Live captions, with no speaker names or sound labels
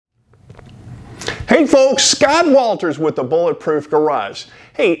Hey folks, Scott Walters with the Bulletproof Garage.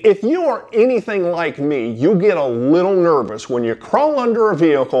 Hey, if you are anything like me, you get a little nervous when you crawl under a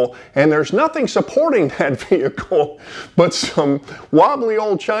vehicle and there's nothing supporting that vehicle but some wobbly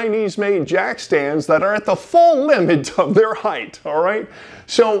old Chinese-made jack stands that are at the full limit of their height, all right?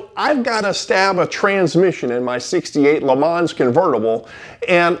 So I've got to stab a transmission in my 68 Le Mans convertible,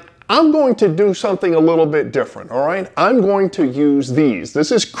 and I'm going to do something a little bit different, all right? I'm going to use these.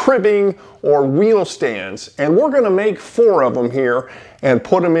 This is cribbing or wheel stands, and we're going to make 4 of them here and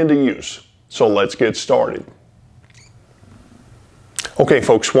put them into use. So let's get started. Okay,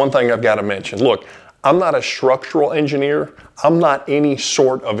 folks, one thing I've got to mention. Look, I'm not a structural engineer. I'm not any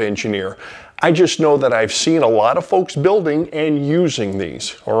sort of engineer. I just know that I've seen a lot of folks building and using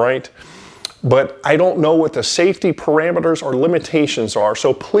these, all right? But I don't know what the safety parameters or limitations are,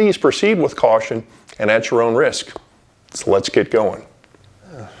 so please proceed with caution and at your own risk. So let's get going.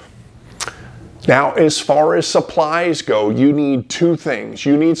 Now, as far as supplies go, you need 2 things.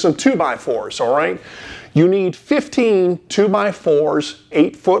 You need some 2x4s, all right? You need 15 2x4s,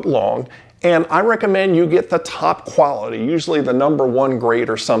 8 foot long, and I recommend you get the top quality, usually the #1 grade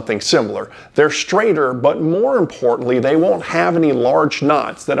or something similar. They're straighter, but more importantly, they won't have any large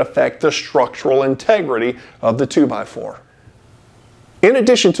knots that affect the structural integrity of the 2x4. In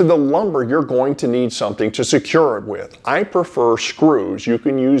addition to the lumber, you're going to need something to secure it with. I prefer screws. You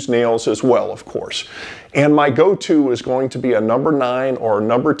can use nails as well, of course. And my go-to is going to be a #9 or a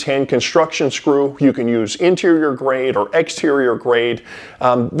 #10 construction screw. You can use interior grade or exterior grade.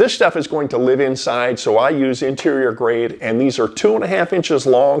 This stuff is going to live inside, so I use interior grade, and these are 2.5 inches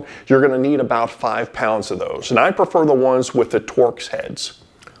long. You're going to need about 5 pounds of those. And I prefer the ones with the Torx heads.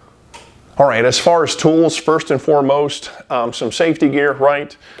 All right, as far as tools, first and foremost, some safety gear,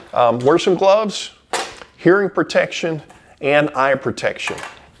 right? Wear some gloves, hearing protection, and eye protection.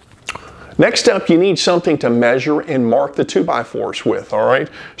 Next up, you need something to measure and mark the 2x4s with, all right?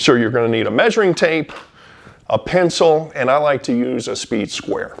 So you're going to need a measuring tape, a pencil, and I like to use a speed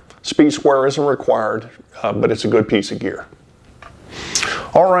square. Speed square isn't required, but it's a good piece of gear.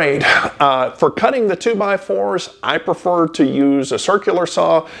 All right, for cutting the 2x4s, I prefer to use a circular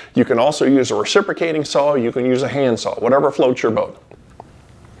saw. You can also use a reciprocating saw. You can use a handsaw, whatever floats your boat.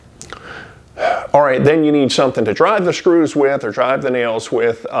 All right, then you need something to drive the screws with or drive the nails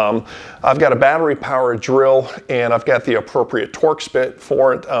with. I've got a battery-powered drill, and I've got the appropriate Torx bit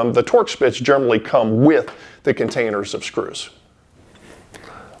for it. The Torx bits generally come with the containers of screws.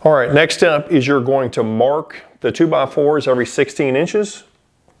 All right, next up is you're going to mark the 2x4s every 16 inches.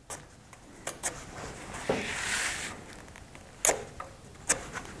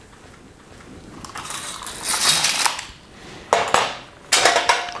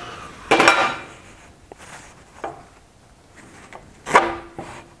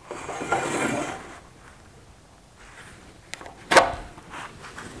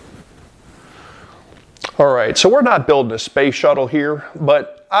 All right, so we're not building a space shuttle here,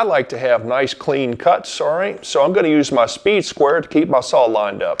 but I like to have nice clean cuts, all right? So I'm going to use my speed square to keep my saw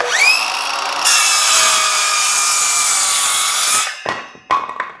lined up.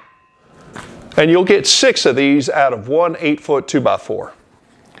 And you'll get 6 of these out of one 8-foot 2x4.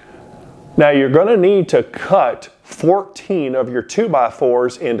 Now you're going to need to cut 14 of your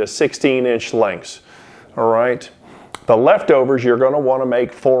 2x4s into 16-inch lengths, all right? The leftovers you're going to want to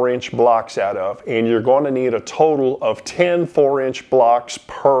make 4-inch blocks out of, and you're going to need a total of 10 4-inch blocks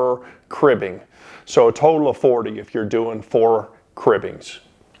per cribbing. So a total of 40 if you're doing 4 cribbings.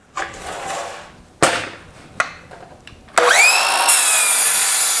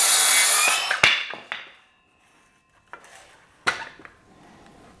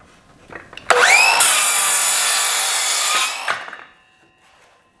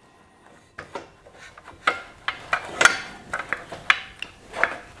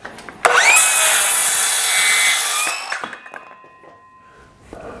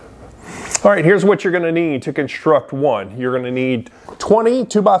 All right, here's what you're going to need to construct one. You're going to need 20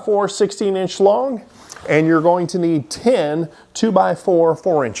 2x4 16-inch long, and you're going to need 10 2x4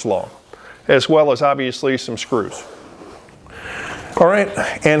 4-inch long, as well as obviously some screws. All right,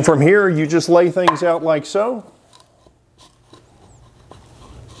 and from here you just lay things out like so.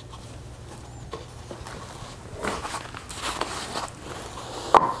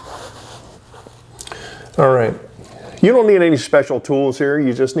 All right. You don't need any special tools here.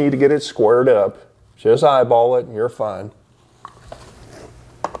 You just need to get it squared up. Just eyeball it and you're fine.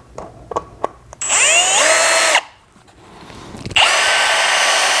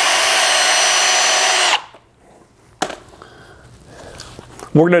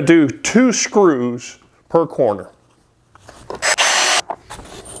 We're going to do 2 screws per corner.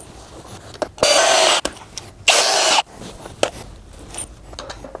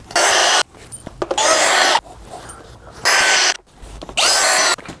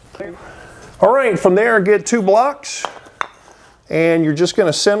 All right, from there get 2 blocks, and you're just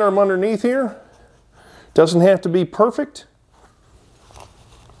going to center them underneath here. Doesn't have to be perfect.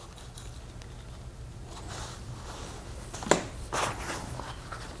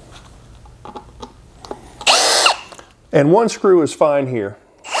 And 1 screw is fine here.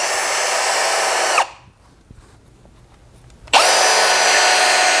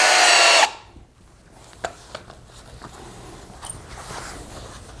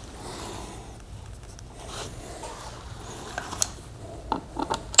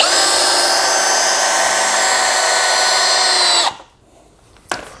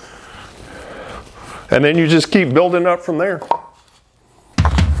 And then you just keep building up from there.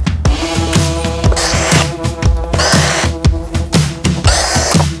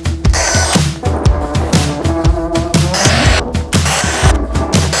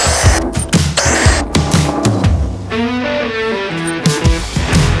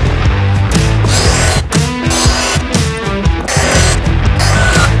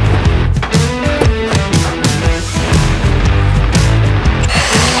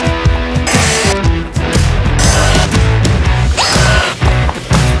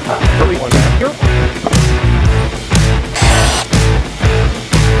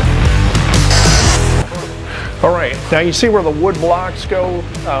 Now you see where the wood blocks go,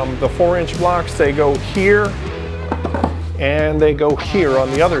 the 4-inch blocks, they go here and they go here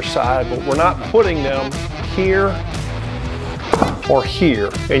on the other side, but we're not putting them here or here,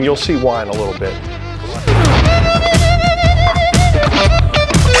 and you'll see why in a little bit.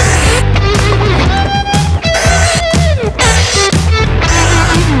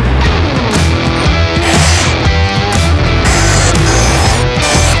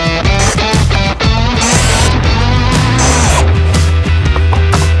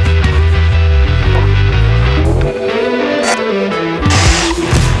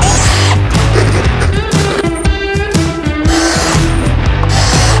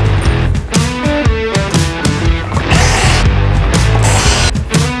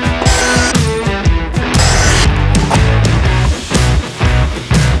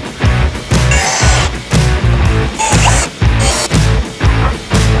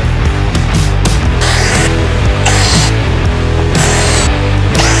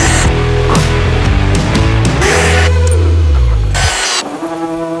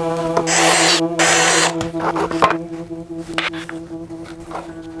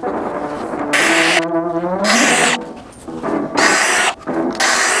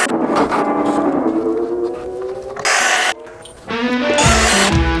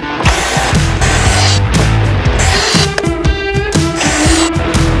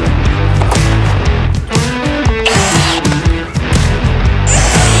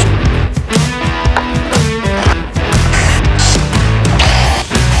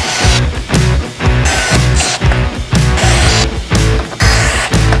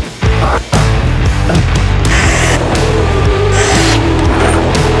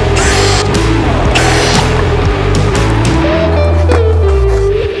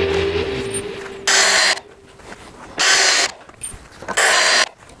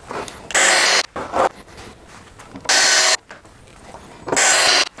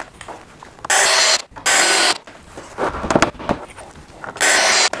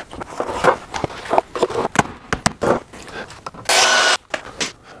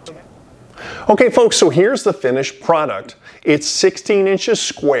 Okay folks, so here's the finished product. It's 16 inches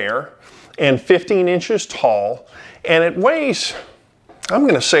square and 15 inches tall, and it weighs, I'm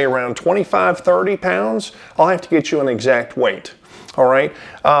gonna say around 25, 30 pounds. I'll have to get you an exact weight, all right?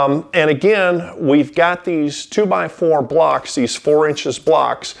 And again, we've got these 2x4 blocks, these 4 inches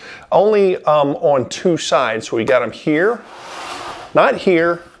blocks, only on 2 sides. So we got them here, not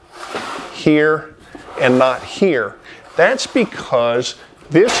here, here, and not here. That's because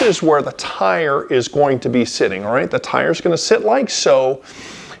this is where the tire is going to be sitting, all right? The tire is going to sit like so,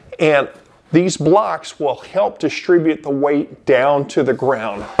 and these blocks will help distribute the weight down to the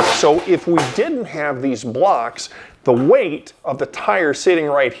ground. So if we didn't have these blocks, the weight of the tire sitting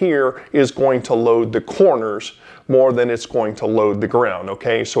right here is going to load the corners more than it's going to load the ground,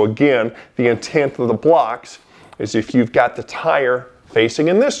 okay? So again, the intent of the blocks is if you've got the tire facing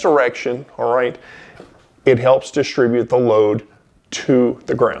in this direction, all right, it helps distribute the load to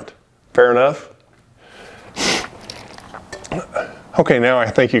the ground. Fair enough? Okay, now I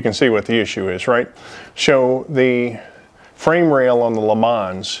think you can see what the issue is, right? So the frame rail on the Le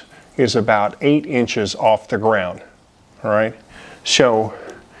Mans is about 8 inches off the ground, all right? So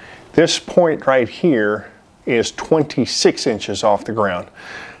this point right here is 26 inches off the ground.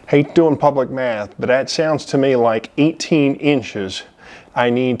 Hate doing public math, but that sounds to me like 18 inches I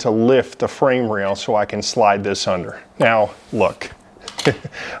need to lift the frame rail so I can slide this under. Now, look,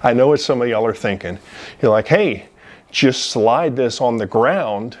 I know what some of y'all are thinking. You're like, hey, just slide this on the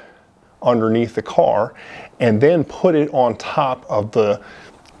ground underneath the car and then put it on top of the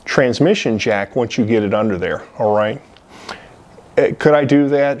transmission jack once you get it under there, all right? Could I do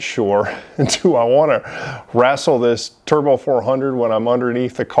that? Sure. Do I want to wrestle this Turbo 400 when I'm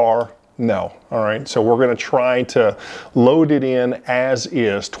underneath the car? No. All right, so we're going to try to load it in as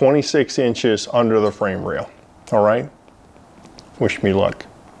is, 26 inches under the frame rail. All right? Wish me luck.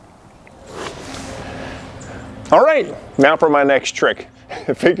 All right, now for my next trick.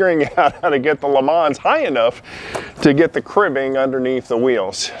 Figuring out how to get the Le Mans high enough to get the cribbing underneath the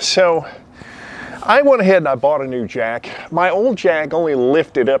wheels. So I went ahead and I bought a new jack. My old jack only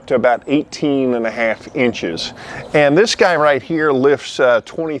lifted up to about 18.5 inches. And this guy right here lifts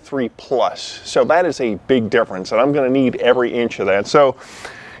 23 plus. So that is a big difference, and I'm gonna need every inch of that. So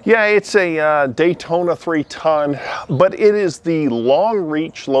yeah, it's a Daytona 3-ton, but it is the long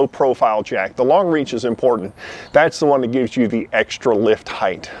reach, low profile jack. The long reach is important. That's the one that gives you the extra lift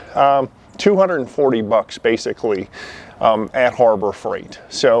height. 240 bucks basically at Harbor Freight.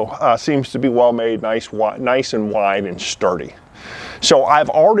 So seems to be well made, nice and wide and sturdy. So I've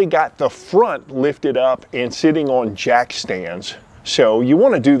already got the front lifted up and sitting on jack stands. So you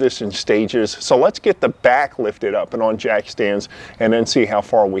want to do this in stages. So let's get the back lifted up and on jack stands and then see how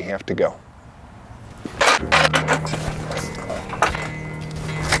far we have to go.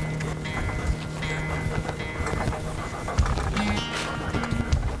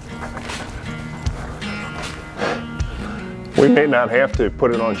 We may not have to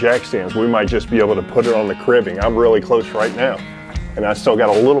put it on jack stands. We might just be able to put it on the cribbing. I'm really close right now, and I still got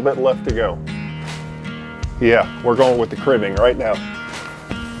a little bit left to go. Yeah, we're going with the cribbing right now.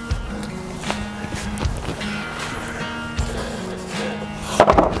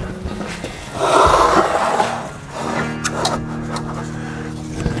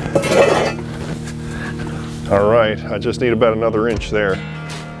 All right, I just need about another inch there.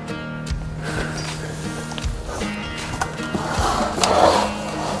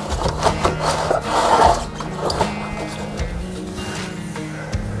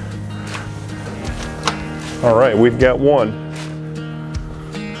 All right, we've got one.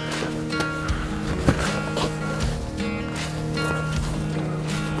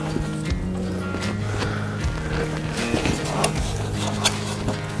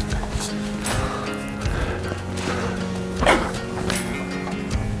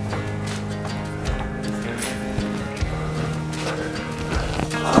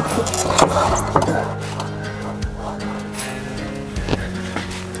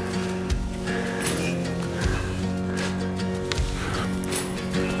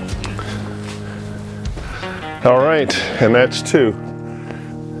 All right, and that's two.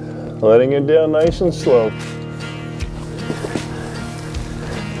 Letting it down nice and slow.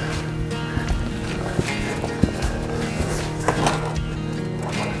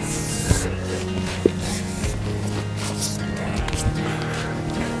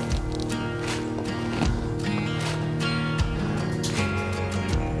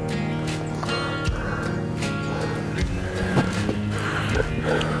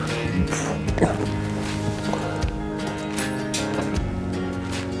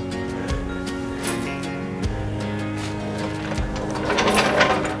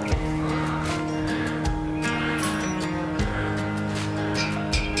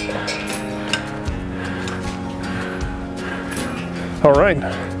 All right,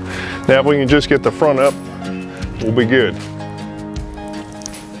 now if we can just get the front up, we'll be good.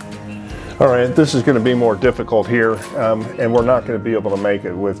 All right, this is going to be more difficult here, and we're not going to be able to make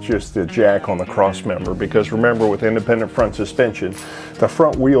it with just the jack on the cross member, because remember, with independent front suspension, the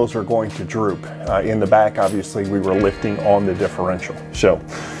front wheels are going to droop. In the back, obviously, we were lifting on the differential. So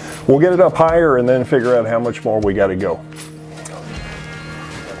we'll get it up higher and then figure out how much more we got to go.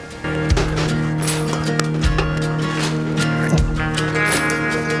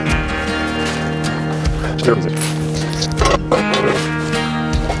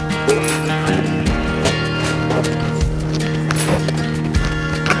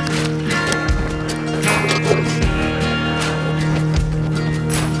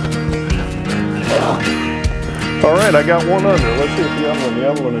 All right, I got one under. Let's see if the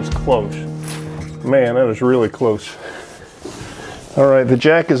other one is close. Man, that is really close. All right, the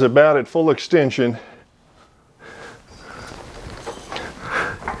jack is about at full extension.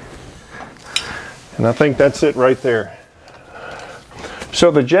 And I think that's it right there.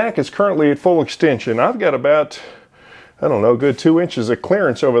 So the jack is currently at full extension. I've got about, I don't know, good 2 inches of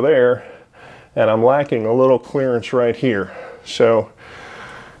clearance over there, and I'm lacking a little clearance right here. So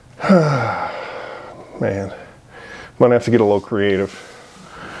Man, I'm gonna have to get a little creative.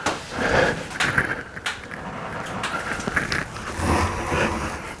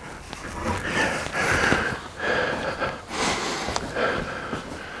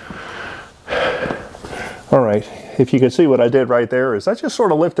 All right, if you can see what I did right there is I just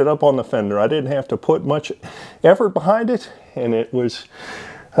sort of lifted up on the fender. I didn't have to put much effort behind it, and it was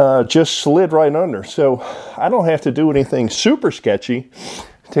just slid right under. So I don't have to do anything super sketchy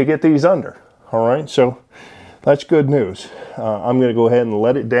to get these under. All right, so that's good news. I'm going to go ahead and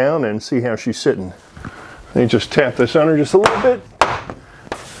let it down and see how she's sitting. Let me just tap this under just a little bit.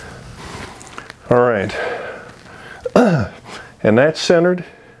 All right, and that's centered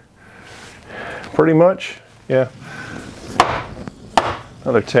pretty much. Yeah.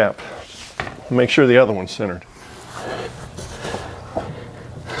 Another tap. Make sure the other one's centered.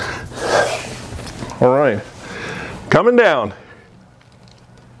 All right, coming down.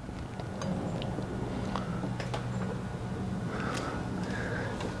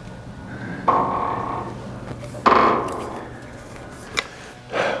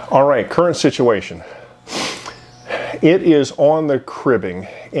 All right, current situation. It is on the cribbing,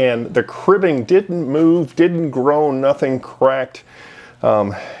 and the cribbing didn't move, didn't grow, nothing cracked.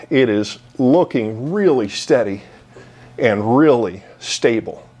 It is looking really steady and really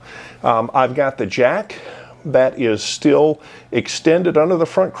stable. I've got the jack that is still extended under the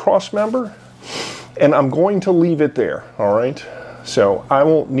front cross member, and I'm going to leave it there, all right? So I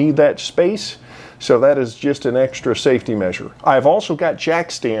won't need that space, so that is just an extra safety measure. I've also got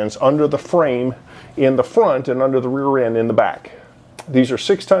jack stands under the frame in the front and under the rear end in the back. These are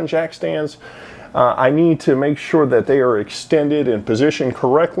 6-ton jack stands. I need to make sure that they are extended and positioned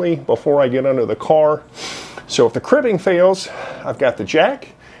correctly before I get under the car. So if the cribbing fails, I've got the jack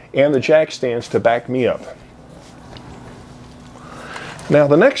and the jack stands to back me up. Now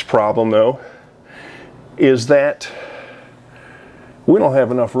the next problem though is that we don't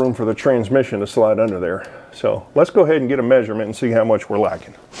have enough room for the transmission to slide under there. So let's go ahead and get a measurement and see how much we're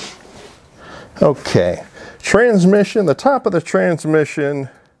lacking. Okay, transmission, the top of the transmission,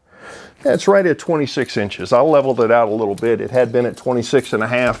 that's right at 26 inches. I leveled it out a little bit. It had been at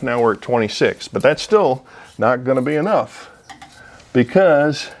 26.5, now we're at 26, but that's still not gonna be enough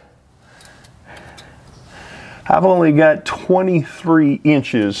because I've only got 23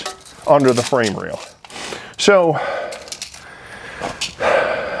 inches under the frame rail. So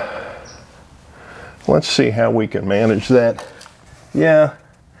let's see how we can manage that. Yeah,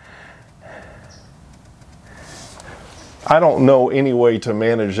 I don't know any way to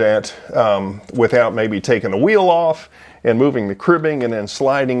manage that without maybe taking the wheel off and moving the cribbing and then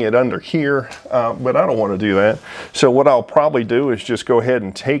sliding it under here, but I don't want to do that. So what I'll probably do is just go ahead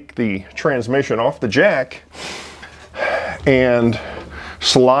and take the transmission off the jack and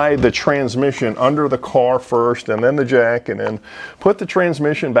slide the transmission under the car first and then the jack, and then put the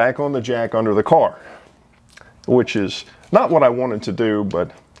transmission back on the jack under the car, which is not what I wanted to do,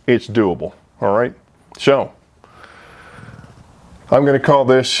 but it's doable. All right, so I'm going to call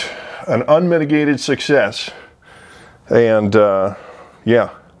this an unmitigated success, and yeah,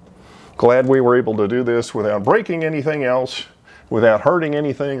 glad we were able to do this without breaking anything else, without hurting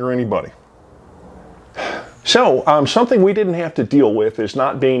anything or anybody. So something we didn't have to deal with is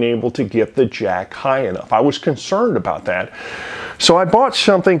not being able to get the jack high enough. I was concerned about that, so I bought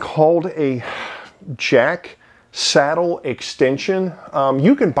something called a jack saddle extension.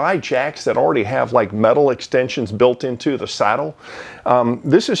 You can buy jacks that already have like metal extensions built into the saddle.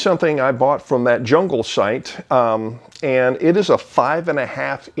 This is something I bought from that Jungle site, and it is a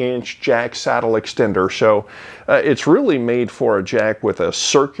 5.5-inch jack saddle extender. So it's really made for a jack with a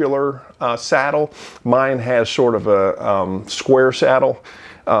circular saddle. Mine has sort of a square saddle,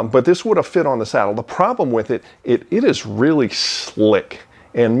 but this would have fit on the saddle. The problem with it, it is really slick.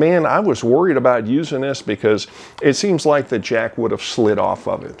 And man, I was worried about using this because it seems like the jack would have slid off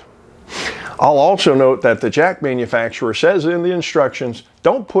of it. I'll also note that the jack manufacturer says in the instructions,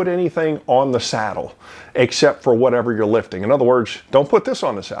 don't put anything on the saddle except for whatever you're lifting. In other words, don't put this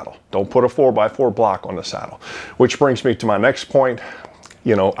on the saddle. Don't put a 4x4 block on the saddle. Which brings me to my next point.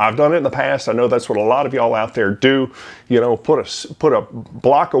 You know, I've done it in the past. I know that's what a lot of y'all out there do. You know, put a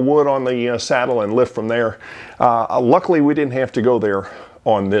block of wood on the saddle and lift from there. Luckily, we didn't have to go there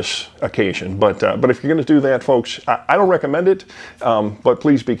on this occasion, but if you're going to do that, folks, I don't recommend it, but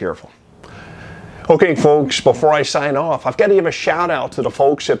please be careful. Okay, folks, before I sign off, I've got to give a shout out to the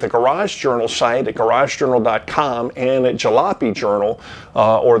folks at the Garage Journal site at garagejournal.com and at Jalopy Journal,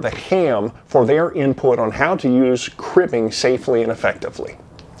 or the Ham, for their input on how to use cribbing safely and effectively.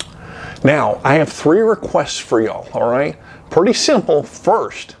 Now, I have 3 requests for y'all, all right? Pretty simple.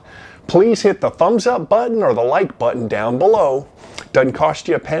 First, please hit the thumbs up button or the like button down below. Doesn't cost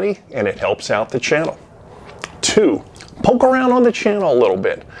you a penny and it helps out the channel. 2, poke around on the channel a little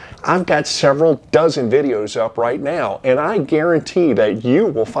bit. I've got several dozen videos up right now, and I guarantee that you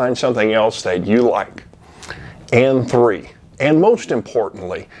will find something else that you like. And 3, and most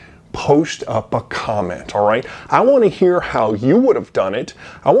importantly, post up a comment, all right? I want to hear how you would have done it.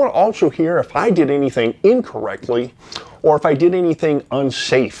 I want to also hear if I did anything incorrectly or if I did anything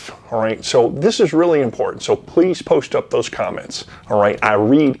unsafe, all right? So this is really important, so please post up those comments, all right? I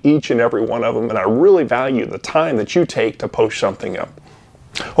read each and every one of them, and I really value the time that you take to post something up.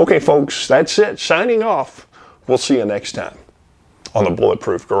 Okay, folks, that's it. Signing off. We'll see you next time on the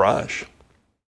Bulletproof Garage.